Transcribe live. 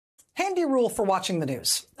Handy rule for watching the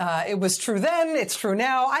news. It was true then, it's true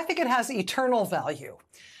now. I think it has eternal value.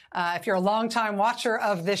 If you're a longtime watcher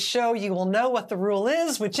of this show, you will know what the rule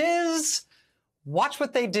is, which is watch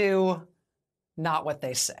what they do, not what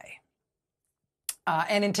they say.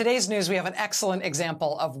 And in today's news, we have an excellent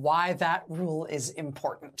example of why that rule is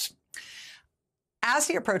important. As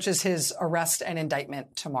he approaches his arrest and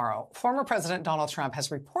indictment tomorrow, former President Donald Trump has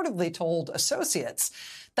reportedly told associates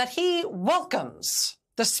that he welcomes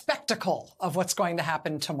the spectacle of what's going to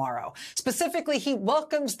happen tomorrow. Specifically, he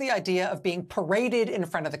welcomes the idea of being paraded in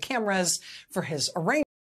front of the cameras for his arraignment.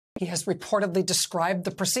 He has reportedly described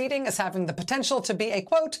the proceeding as having the potential to be a,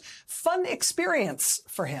 quote, fun experience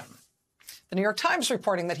for him. The New York Times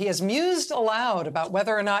reporting that he has mused aloud about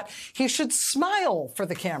whether or not he should smile for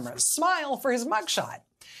the cameras, smile for his mugshot.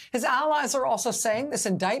 His allies are also saying this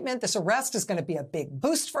indictment, this arrest is going to be a big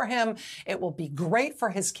boost for him. It will be great for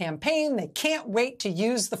his campaign. They can't wait to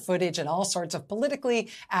use the footage in all sorts of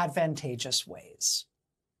politically advantageous ways.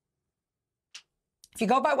 If you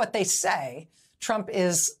go by what they say, Trump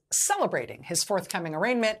is celebrating his forthcoming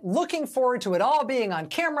arraignment, looking forward to it all being on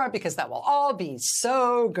camera because that will all be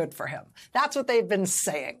so good for him. That's what they've been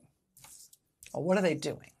saying. Well, what are they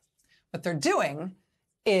doing? What they're doing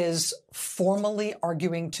is formally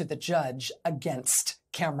arguing to the judge against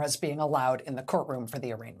cameras being allowed in the courtroom for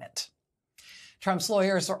the arraignment. Trump's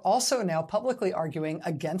lawyers are also now publicly arguing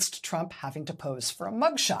against Trump having to pose for a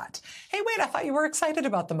mugshot. Hey, wait, I thought you were excited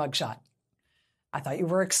about the mugshot. I thought you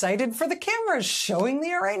were excited for the cameras showing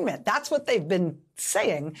the arraignment. That's what they've been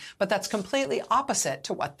saying, but that's completely opposite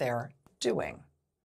to what they're doing.